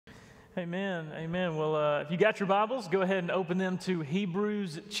Amen. Amen. Well, if you got your Bibles, go ahead and open them to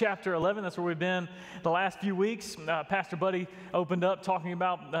Hebrews chapter 11. That's where we've been the last few weeks. Pastor Buddy opened up talking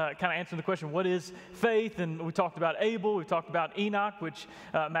about, kind of answering the question, what is faith? And we talked about Abel. We talked about Enoch, which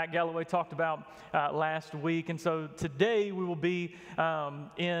Matt Galloway talked about last week. And so today we will be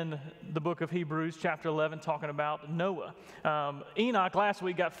in the book of Hebrews chapter 11 talking about Noah. Enoch last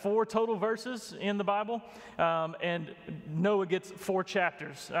week got 4 total verses in the Bible, and Noah gets 4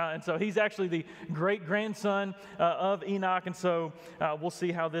 chapters. And so he's actually the great-grandson of Enoch, and so we'll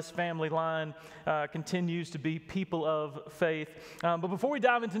see how this family line continues to be people of faith. But before we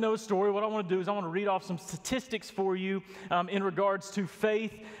dive into Noah's story, what I want to do is I want to read off some statistics for you in regards to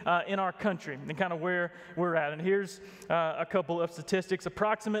faith in our country and kind of where we're at. And here's a couple of statistics.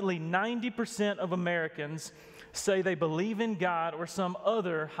 Approximately 90% of Americans say they believe in God or some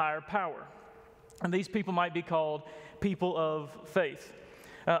other higher power. And these people might be called people of faith.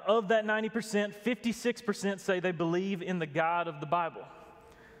 Of that 90%, 56% say they believe in the God of the Bible.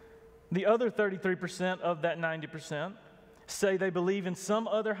 The other 33% of that 90% say they believe in some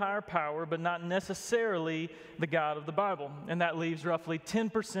other higher power, but not necessarily the God of the Bible. And that leaves roughly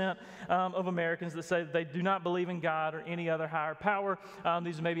 10% of Americans that say that they do not believe in God or any other higher power.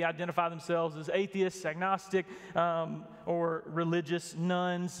 These maybe identify themselves as atheists, agnostic, or religious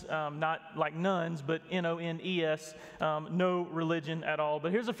nuns, not like nuns, but N-O-N-E-S, no religion at all.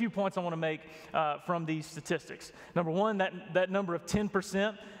 But here's a few points I want to make from these statistics. Number one, that number of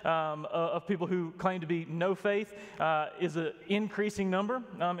 10% of people who claim to be no faith is an increasing number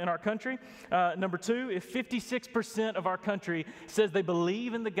in our country. Number two, if 56% of our country says they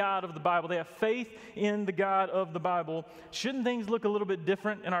believe in the God of the Bible, they have faith in the God of the Bible, shouldn't things look a little bit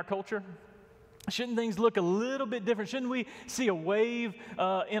different in our culture? Shouldn't things look a little bit different? Shouldn't we see a wave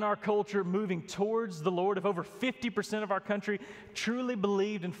in our culture moving towards the Lord if over 50% of our country truly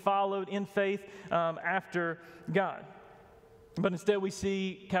believed and followed in faith after God? But instead we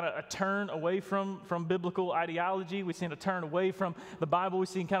see kind of a turn away from biblical ideology. We've seen a turn away from the Bible. We've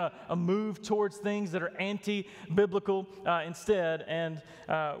seen kind of a move towards things that are anti-biblical instead, and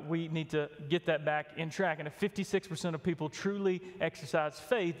we need to get that back in track. And if 56% of people truly exercise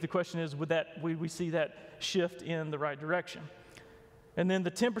faith, the question is, would we see that shift in the right direction? And then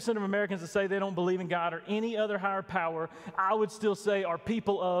the 10% of Americans that say they don't believe in God or any other higher power, I would still say are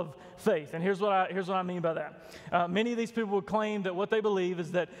people of faith. And here's what I mean by that. Many of these people would claim that what they believe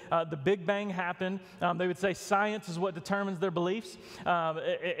is that the Big Bang happened. They would say science is what determines their beliefs.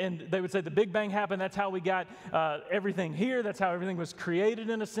 And they would say the Big Bang happened. That's how we got everything here. That's how everything was created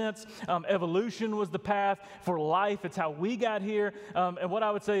in a sense. Evolution was the path for life. It's how we got here. And what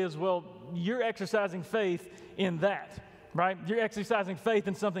I would say is, well, you're exercising faith in that. Right? You're exercising faith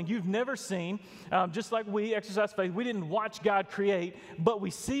in something you've never seen. Just like we exercise faith, we didn't watch God create, but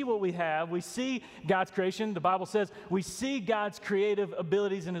we see what we have. We see God's creation. The Bible says we see God's creative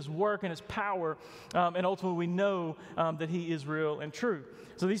abilities and His work and His power, and ultimately we know that He is real and true.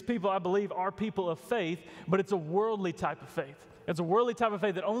 So these people, I believe, are people of faith, but it's a worldly type of faith. It's a worldly type of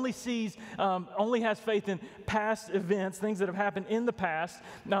faith that only has faith in past events, things that have happened in the past,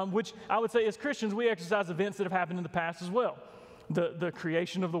 which I would say as Christians, we exercise events that have happened in the past as well. The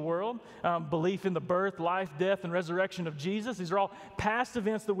creation of the world, belief in the birth, life, death, and resurrection of Jesus. These are all past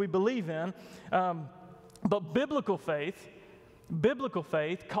events that we believe in. But biblical faith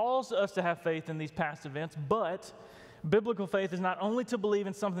calls us to have faith in these past events, but biblical faith is not only to believe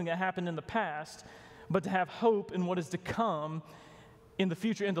in something that happened in the past, but to have hope in what is to come in the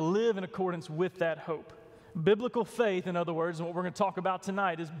future and to live in accordance with that hope. Biblical faith, in other words, and what we're going to talk about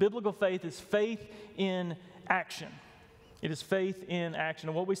tonight is biblical faith is faith in action. It is faith in action.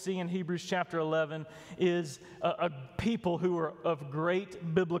 And what we see in Hebrews chapter 11 is a people who are of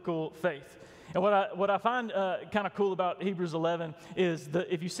great biblical faith. And what I find kind of cool about Hebrews 11 is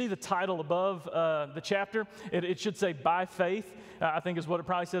if you see the title above the chapter, it should say by faith. I think is what it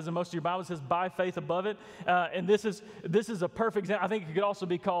probably says in most of your Bibles. It says by faith above it. And this is a perfect example. I think it could also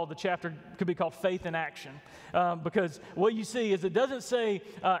be called, the chapter could be called faith in action. Because what you see is it doesn't say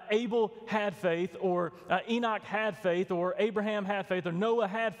Abel had faith or Enoch had faith or Abraham had faith or Noah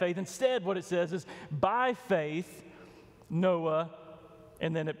had faith. Instead, what it says is by faith, Noah,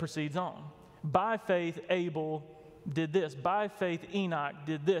 and then it proceeds on. By faith, Abel did this. By faith, Enoch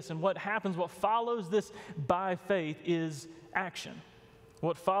did this. And what happens, what follows this by faith is action.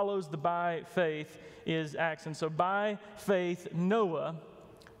 What follows the by faith is action. So by faith, Noah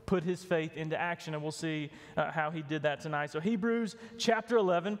put his faith into action, and we'll see how he did that tonight. So Hebrews chapter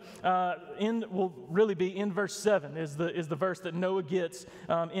 11 will really be in verse 7 is the verse that Noah gets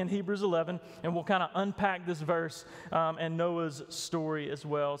in Hebrews 11, and we'll kind of unpack this verse and Noah's story as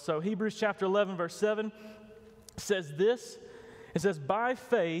well. So Hebrews chapter 11, verse 7 says this. It says, by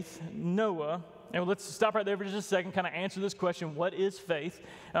faith, Noah, and let's stop right there for just a second, kind of answer this question, what is faith?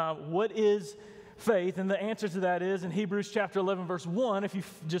 What is faith? And the answer to that is in Hebrews chapter 11, verse 1, if you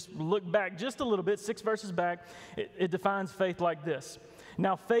just look back just a little bit, 6 verses back, it defines faith like this.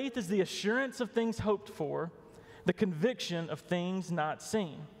 Now, faith is the assurance of things hoped for, the conviction of things not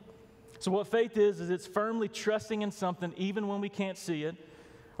seen. So what faith is it's firmly trusting in something even when we can't see it.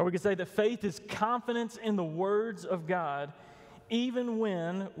 Or we could say that faith is confidence in the words of God, even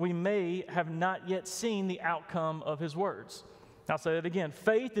when we may have not yet seen the outcome of his words. I'll say that again.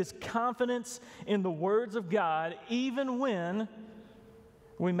 Faith is confidence in the words of God, even when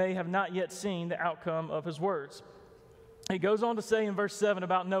we may have not yet seen the outcome of his words. He goes on to say in verse 7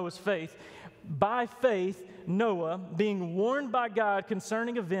 about Noah's faith, by faith, Noah, being warned by God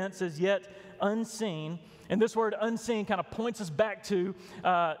concerning events as yet unseen. And this word unseen kind of points us back to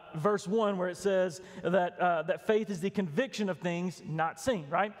verse 1 where it says that faith is the conviction of things not seen,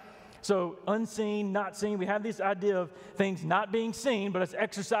 right? So unseen, not seen, we have this idea of things not being seen, but it's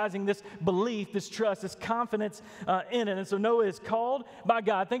exercising this belief, this trust, this confidence in it. And so Noah is called by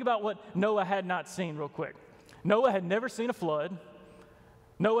God. Think about what Noah had not seen real quick. Noah had never seen a flood.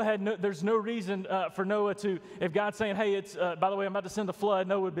 There's no reason for Noah to, if God's saying, hey, it's, by the way, I'm about to send a flood,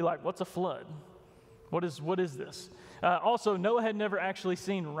 Noah would be like, what's a flood? What is this? Also, Noah had never actually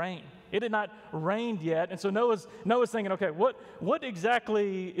seen rain. It had not rained yet. And so Noah's thinking, okay, what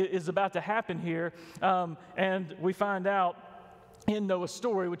exactly is about to happen here? And we find out in Noah's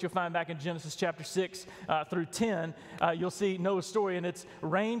story, which you'll find back in Genesis chapter 6 through 10, you'll see Noah's story, and it's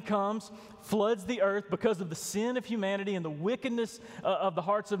rain comes, floods the earth because of the sin of humanity and the wickedness of the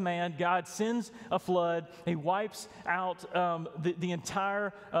hearts of man. God sends a flood. He wipes out the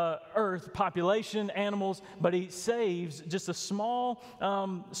entire earth, population, animals, but he saves just a small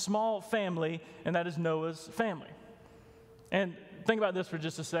family, and that is Noah's family. And think about this for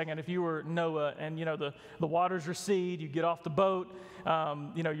just a second. If you were Noah and, the waters recede, you get off the boat,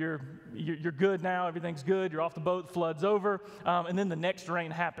 you're good now, everything's good, you're off the boat, flood's over, and then the next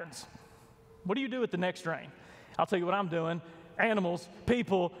rain happens. What do you do with the next rain? I'll tell you what I'm doing. Animals,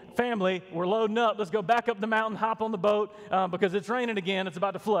 people, family, we're loading up. Let's go back up the mountain, hop on the boat because it's raining again. It's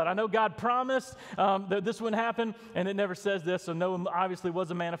about to flood. I know God promised that this wouldn't happen, and it never says this. So Noah obviously was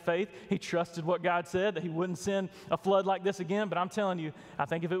a man of faith. He trusted what God said, that he wouldn't send a flood like this again. But I'm telling you, I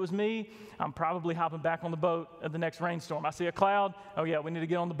think if it was me, I'm probably hopping back on the boat at the next rainstorm. I see a cloud. Oh, yeah, we need to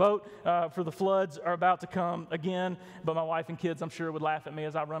get on the boat for the floods are about to come again. But my wife and kids, I'm sure, would laugh at me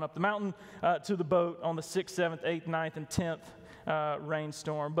as I run up the mountain to the boat on the 6th, 7th, 8th, 9th, and 10th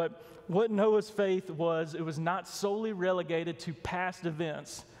rainstorm. But what Noah's faith was, it was not solely relegated to past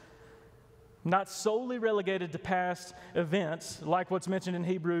events. Not solely relegated to past events, like what's mentioned in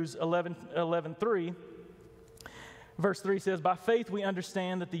Hebrews 11:3. Verse 3 says, by faith we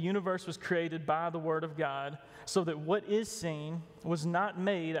understand that the universe was created by the word of God, so that what is seen was not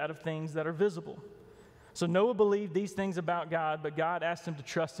made out of things that are visible. So Noah believed these things about God, but God asked him to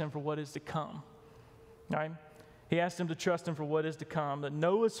trust him for what is to come. Right? He asked him to trust him for what is to come, that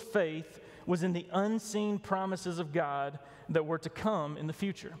Noah's faith was in the unseen promises of God that were to come in the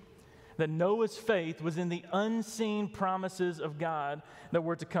future. That Noah's faith was in the unseen promises of God that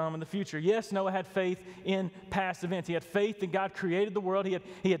were to come in the future. Yes, Noah had faith in past events. He had faith that God created the world.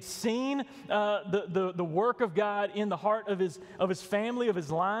 He had seen the work of God in the heart of his family, of his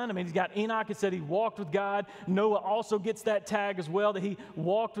line. I mean, he's got Enoch. It said he walked with God. Noah also gets that tag as well, that he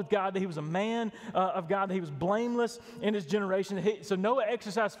walked with God, that he was a man of God, that he was blameless in his generation. So Noah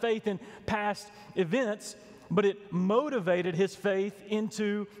exercised faith in past events, but it motivated his faith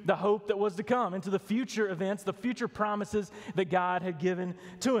into the hope that was to come, into the future events, the future promises that God had given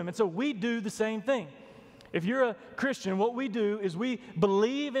to him. And so we do the same thing. If you're a Christian, what we do is we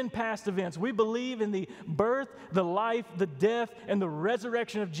believe in past events. We believe in the birth, the life, the death, and the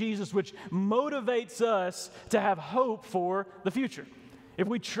resurrection of Jesus, which motivates us to have hope for the future. If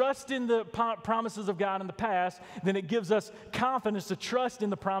we trust in the promises of God in the past, then it gives us confidence to trust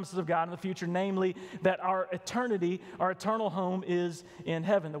in the promises of God in the future, namely that our eternity, our eternal home is in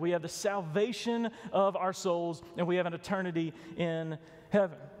heaven, that we have the salvation of our souls and we have an eternity in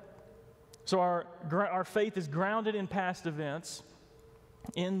heaven. So our faith is grounded in past events,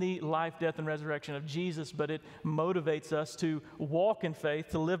 in the life, death, and resurrection of Jesus, but it motivates us to walk in faith,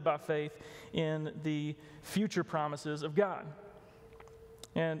 to live by faith in the future promises of God.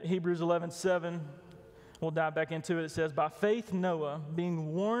 And Hebrews 11:7, we'll dive back into it. It says, by faith Noah,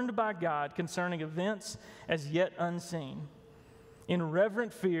 being warned by God concerning events as yet unseen, in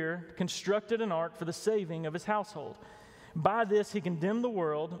reverent fear constructed an ark for the saving of his household. By this he condemned the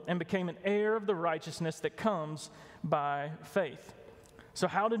world and became an heir of the righteousness that comes by faith. So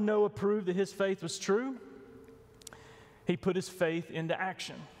how did Noah prove that his faith was true? He put his faith into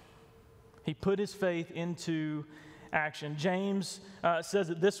action. He put his faith into action. James says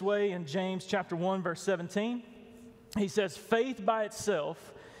it this way in James chapter 1, verse 17. He says, faith by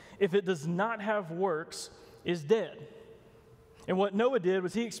itself, if it does not have works, is dead. And what Noah did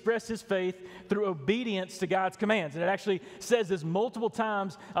was he expressed his faith through obedience to God's commands. And it actually says this multiple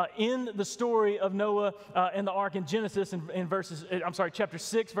times in the story of Noah and the ark in Genesis chapter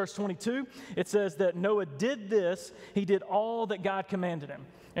 6, verse 22. It says that Noah did this, he did all that God commanded him.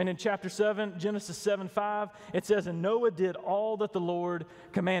 And in chapter 7, Genesis 7:5, it says, and Noah did all that the Lord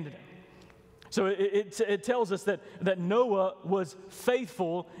commanded him. So it tells us that Noah was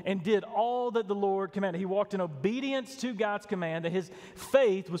faithful and did all that the Lord commanded. He walked in obedience to God's command, that his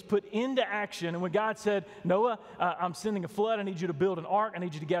faith was put into action. And when God said, Noah, I'm sending a flood, I need you to build an ark, I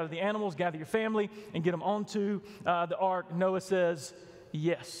need you to gather the animals, gather your family, and get them onto the ark, Noah says,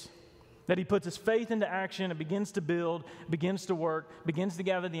 yes. That he puts his faith into action and begins to build, begins to work, begins to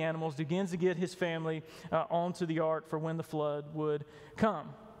gather the animals, begins to get his family onto the ark for when the flood would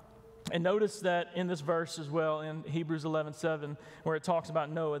come. And notice that in this verse as well, in Hebrews 11:7, where it talks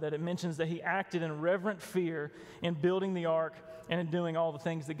about Noah, that it mentions that he acted in reverent fear in building the ark and in doing all the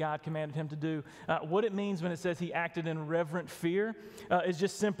things that God commanded him to do. What it means when it says he acted in reverent fear is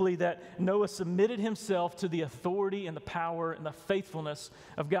just simply that Noah submitted himself to the authority and the power and the faithfulness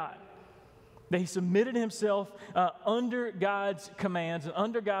of God. That he submitted himself under God's commands and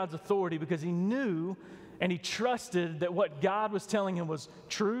under God's authority because he knew and he trusted that what God was telling him was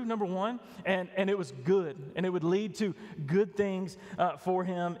true, number one, and it was good, and it would lead to good things for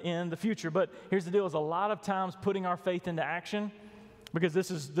him in the future. But here's the deal, is a lot of times putting our faith into action, because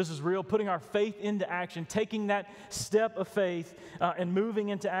this is real, putting our faith into action, taking that step of faith and moving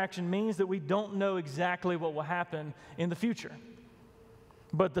into action means that we don't know exactly what will happen in the future.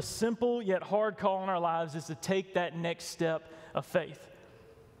 But the simple yet hard call in our lives is to take that next step of faith.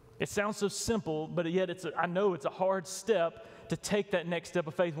 It sounds so simple, but yet I know it's a hard step to take that next step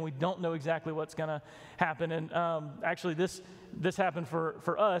of faith when we don't know exactly what's going to happen. And actually, this happened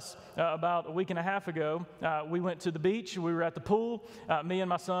for us about a week and a half ago. We went to the beach. We were at the pool. Me and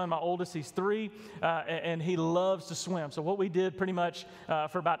my son, my oldest, he's 3, and he loves to swim. So what we did pretty much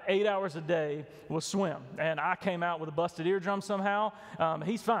for about 8 hours a day was swim. And I came out with a busted eardrum somehow.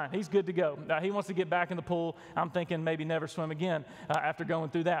 He's fine. He's good to go. He wants to get back in the pool. I'm thinking maybe never swim again after going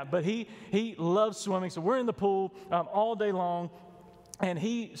through that. But he loves swimming. So we're in the pool all day long. And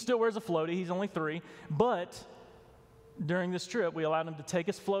he still wears a floaty. He's only 3. But during this trip, we allowed him to take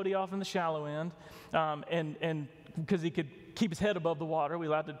his floaty off in the shallow end, and because he could keep his head above the water, we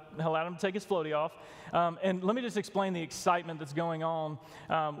allowed him to take his floaty off. And let me just explain the excitement that's going on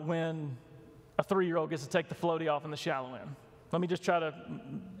when a 3-year-old gets to take the floaty off in the shallow end. Let me just try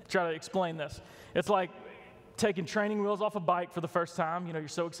to explain this. It's like taking training wheels off a bike for the first time. You know, you're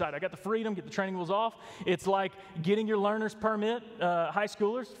so excited. I got the freedom, get the training wheels off. It's like getting your learner's permit, high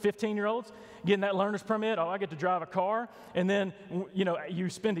schoolers, 15-year-olds, getting that learner's permit. Oh, I get to drive a car. And then, you know,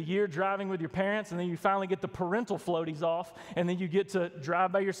 you spend a year driving with your parents, and then you finally get the parental floaties off, and then you get to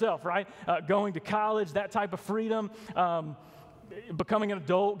drive by yourself, right? Going to college, that type of freedom, becoming an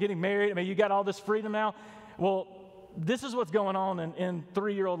adult, getting married. I mean, you got all this freedom now. Well, this is what's going on in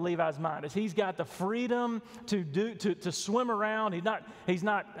 3-year-old Levi's mind. Is he's got the freedom to swim around. He's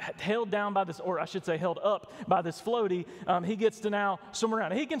not held down by this, or I should say held up by this floaty. He gets to now swim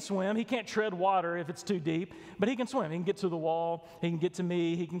around. He can swim. He can't tread water if it's too deep, but he can swim. He can get to the wall. He can get to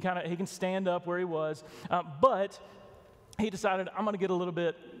me. He can stand up where he was. But he decided, I'm going to get a little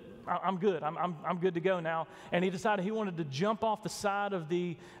bit. I'm good. I'm good to go now. And he decided he wanted to jump off the side of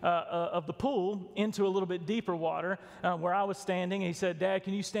the pool into a little bit deeper water where I was standing. And he said, "Dad,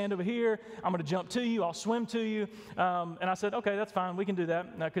 can you stand over here? I'm going to jump to you. I'll swim to you." And I said, "Okay, that's fine. We can do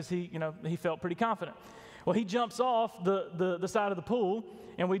that," because he felt pretty confident. Well, he jumps off the side of the pool,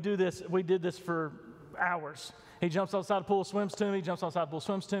 and we did this for hours. He jumps off the side of the pool, swims to me, jumps off the side of the pool,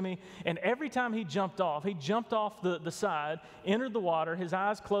 swims to me. And every time he jumped off the side, entered the water, his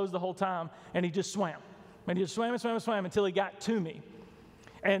eyes closed the whole time, and he just swam. And he just swam until he got to me.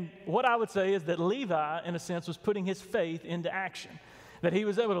 And what I would say is that Levi, in a sense, was putting his faith into action. that he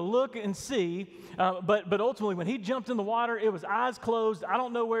was able to look and see, but ultimately when he jumped in the water, it was eyes closed. I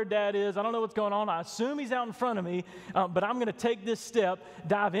don't know where Dad is. I don't know what's going on. I assume he's out in front of me, but I'm going to take this step,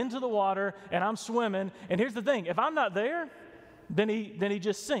 dive into the water, and I'm swimming. And here's the thing. If I'm not there, then he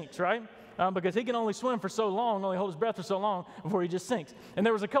just sinks, right? Because he can only swim for so long, only hold his breath for so long before he just sinks. And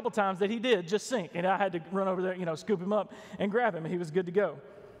there was a couple times that he did just sink, and I had to run over there, scoop him up and grab him, and he was good to go.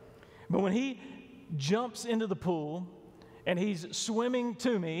 But when he jumps into the pool and he's swimming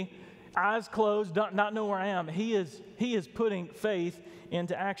to me, eyes closed, not knowing where I am, he is putting faith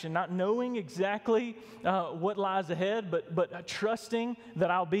into action, not knowing exactly what lies ahead, but trusting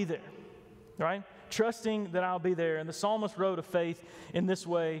that I'll be there, right? Trusting that I'll be there. And the psalmist wrote of faith in this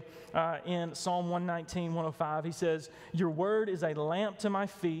way in Psalm 119, 105. He says, "Your word is a lamp to my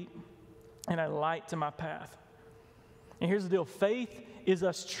feet and a light to my path." And here's the deal. Faith is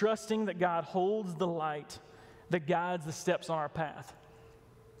us trusting that God holds the light that guides the steps on our path.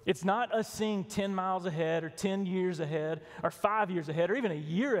 It's not us seeing 10 miles ahead or 10 years ahead or 5 years ahead or even a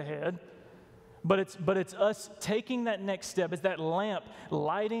year ahead. But it's us taking that next step. It's that lamp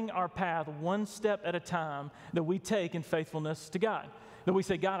lighting our path one step at a time that we take in faithfulness to God. That we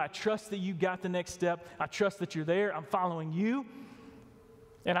say, God, I trust that you got the next step. I trust that you're there. I'm following you.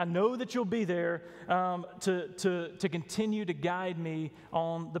 And I know that you'll be there to continue to guide me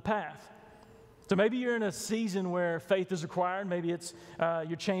on the path. So maybe you're in a season where faith is required. Maybe it's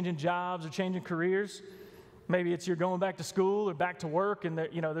you're changing jobs or changing careers. Maybe it's you're going back to school or back to work, and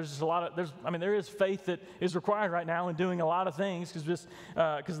there's just a lot of there is faith that is required right now in doing a lot of things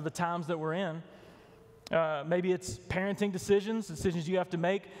because of the times that we're in. Maybe it's parenting decisions you have to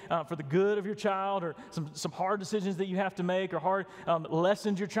make for the good of your child, or some hard decisions that you have to make, or hard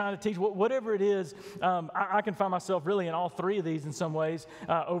lessons you're trying to teach. Whatever it is, I can find myself really in all three of these in some ways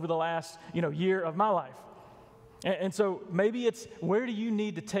over the last year of my life. And so maybe it's, where do you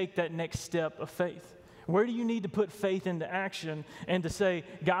need to take that next step of faith? Where do you need to put faith into action and to say,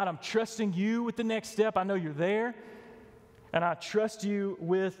 God, I'm trusting you with the next step. I know you're there, and I trust you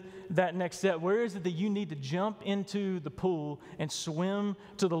with that next step. Where is it that you need to jump into the pool and swim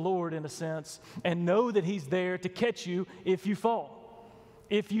to the Lord, in a sense, and know that he's there to catch you if you fall,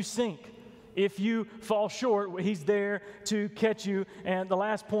 if you sink, if you fall short, he's there to catch you. And the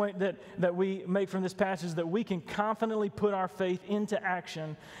last point that we make from this passage is that we can confidently put our faith into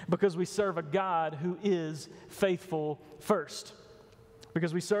action because we serve a God who is faithful first.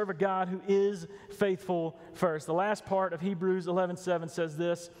 Because we serve a God who is faithful first. The last part of Hebrews 11:7 says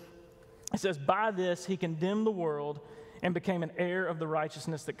this. It says, by this he condemned the world and became an heir of the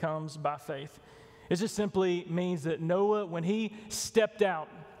righteousness that comes by faith. It just simply means that Noah, when he stepped out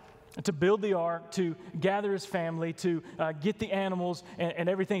to build the ark, to gather his family, to get the animals and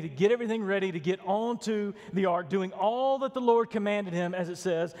everything, to get everything ready to get onto the ark, doing all that the Lord commanded him, as it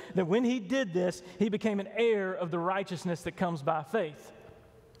says, that when he did this, he became an heir of the righteousness that comes by faith.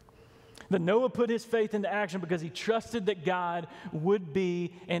 That Noah put his faith into action because he trusted that God would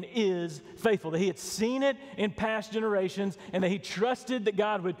be and is faithful, that he had seen it in past generations, and that he trusted that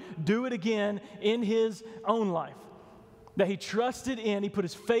God would do it again in his own life. That he trusted in, he put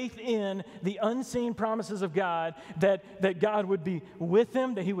his faith in the unseen promises of God, that God would be with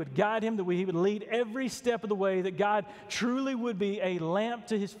him, that he would guide him, that he would lead every step of the way, that God truly would be a lamp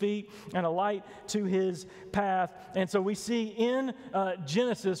to his feet and a light to his path. And so we see in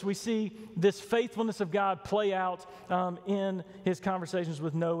Genesis, we see this faithfulness of God play out in his conversations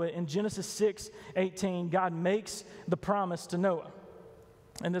with Noah. In Genesis 6:18, God makes the promise to Noah.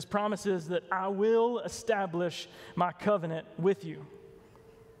 And this promise is that I will establish my covenant with you.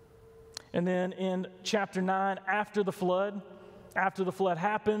 And then in chapter 9, after the flood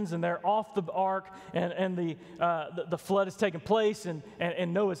happens and they're off the ark and the flood has taken place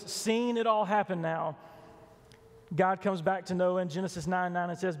and Noah's seen it all happen now, God comes back to Noah in Genesis 9:9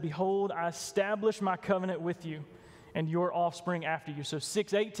 and says, behold, I establish my covenant with you and your offspring after you. So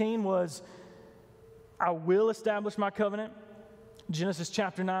 6:18 was, I will establish my covenant. Genesis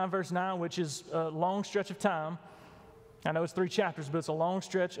chapter 9, verse 9, which is a long stretch of time. I know it's 3 chapters, but it's a long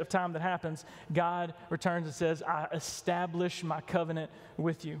stretch of time that happens. God returns and says, I establish my covenant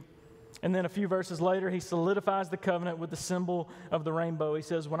with you. And then a few verses later, he solidifies the covenant with the symbol of the rainbow. He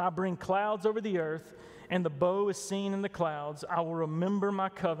says, when I bring clouds over the earth and the bow is seen in the clouds, I will remember my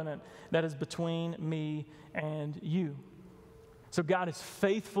covenant that is between me and you. So God is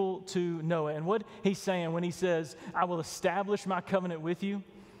faithful to Noah. And what he's saying when he says, I will establish my covenant with you,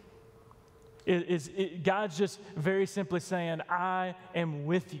 God's just very simply saying, I am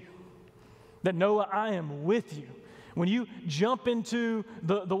with you. That Noah, I am with you. When you jump into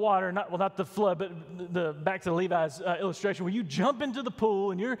the water, not the flood, but back to Levi's illustration, when you jump into the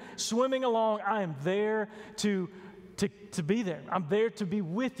pool and you're swimming along, I am there to be there. I'm there to be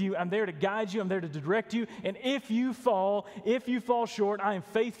with you. I'm there to guide you. I'm there to direct you. And if you fall short, I am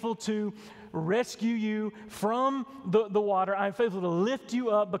faithful to rescue you from the water. I am faithful to lift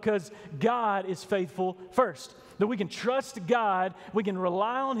you up because God is faithful first. That we can trust God, we can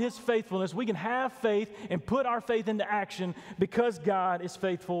rely on His faithfulness, we can have faith and put our faith into action because God is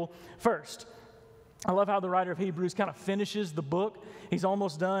faithful first. I love how the writer of Hebrews kind of finishes the book. He's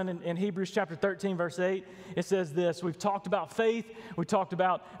almost done in Hebrews chapter 13, verse 8. It says this: we've talked about faith, we talked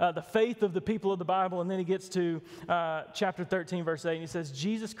about the faith of the people of the Bible, and then he gets to chapter 13, verse 8, and he says,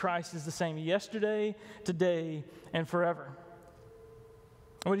 Jesus Christ is the same yesterday, today, and forever.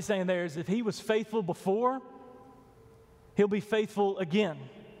 And what he's saying there is if He was faithful before, He'll be faithful again.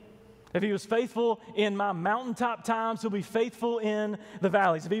 If He was faithful in my mountaintop times, He'll be faithful in the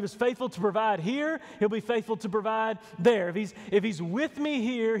valleys. If He was faithful to provide here, He'll be faithful to provide there. If he's with me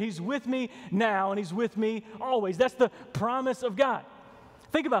here, He's with me now, and He's with me always. That's the promise of God.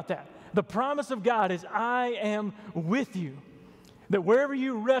 Think about that. The promise of God is I am with you. That wherever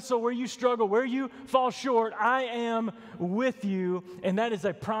you wrestle, where you struggle, where you fall short, I am with you. And that is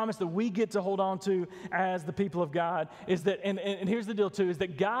a promise that we get to hold on to as the people of God. Is that, and here's the deal too, is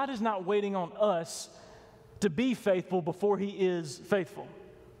that God is not waiting on us to be faithful before He is faithful.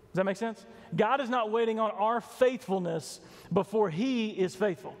 Does that make sense? God is not waiting on our faithfulness before He is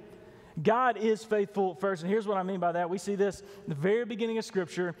faithful. God is faithful first. And here's what I mean by that. We see this in the very beginning of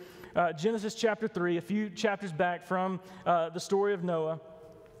Scripture. Genesis chapter 3, a few chapters back from the story of Noah.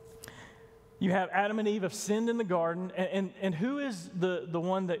 You have Adam and Eve have sinned in the garden, and who is the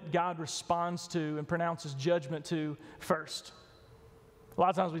one that God responds to and pronounces judgment to first? A lot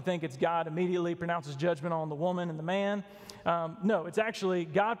of times we think it's God immediately pronounces judgment on the woman and the man. No, it's actually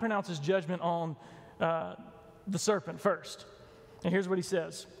God pronounces judgment on the serpent first. And here's what He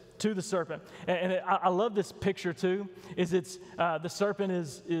says to the serpent. And I love this picture too, is it's the serpent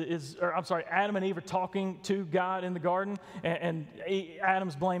Adam and Eve are talking to God in the garden, and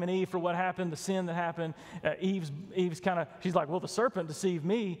Adam's blaming Eve for what happened, the sin that happened. Eve's she's like, well, the serpent deceived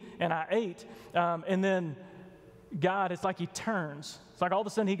me and I ate. And then God, it's like He turns. It's like all of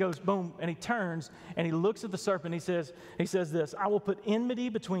a sudden He goes, boom, and He turns and He looks at the serpent. He says this: I will put enmity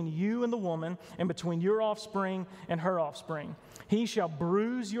between you and the woman, and between your offspring and her offspring. He shall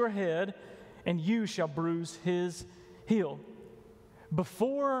bruise your head, and you shall bruise his heel.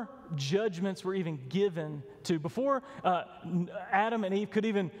 Before judgments were even given to, before Adam and Eve could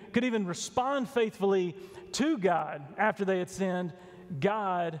even respond faithfully to God after they had sinned,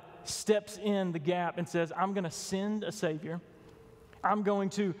 God steps in the gap and says, I'm going to send a Savior. I'm going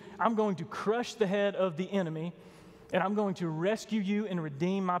to crush the head of the enemy, and I'm going to rescue you and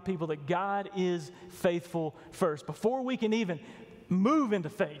redeem my people. That God is faithful first. Before we can even move into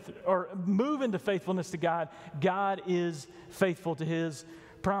faith or move into faithfulness to God, God is faithful to His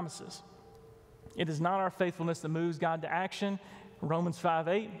promises. It is not our faithfulness that moves God to action. Romans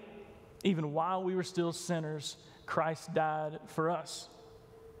 5:8, even while we were still sinners, Christ died for us.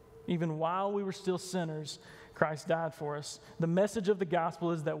 Even while we were still sinners, Christ died for us. The message of the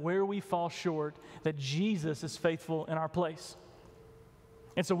gospel is that where we fall short, that Jesus is faithful in our place.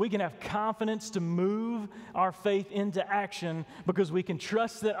 And so we can have confidence to move our faith into action because we can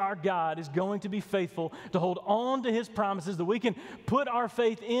trust that our God is going to be faithful to hold on to His promises, that we can put our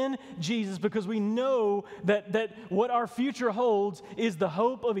faith in Jesus because we know that what our future holds is the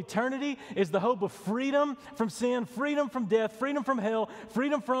hope of eternity, is the hope of freedom from sin, freedom from death, freedom from hell,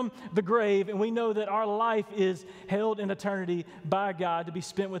 freedom from the grave. And we know that our life is held in eternity by God to be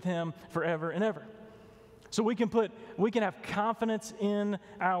spent with Him forever and ever. So we can have confidence in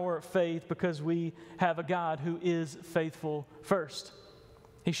our faith because we have a God who is faithful first.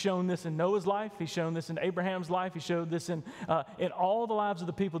 He's shown this in Noah's life. He's shown this in Abraham's life. He showed this in all the lives of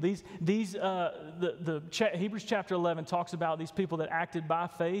the people. Hebrews chapter 11 talks about these people that acted by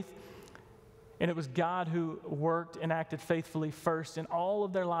faith, and it was God who worked and acted faithfully first in all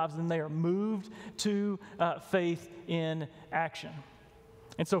of their lives, and they are moved to faith in action.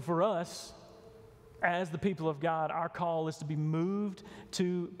 And so for us, as the people of God, our call is to be moved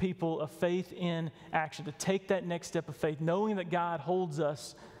to people of faith in action, to take that next step of faith, knowing that God holds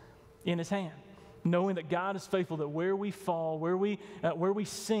us in His hand, knowing that God is faithful, that where we fall, where we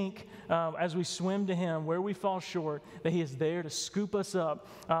sink as we swim to Him, where we fall short, that He is there to scoop us up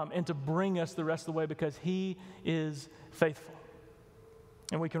and to bring us the rest of the way because He is faithful.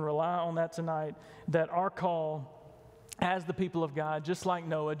 And we can rely on that tonight, that our call as the people of God, just like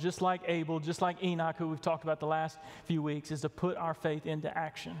Noah, just like Abel, just like Enoch, who we've talked about the last few weeks, is to put our faith into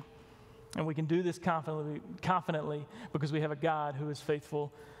action. And we can do this confidently because we have a God who is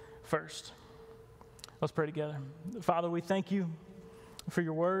faithful first. Let's pray together. Father, we thank you for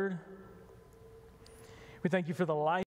your word. We thank you for the life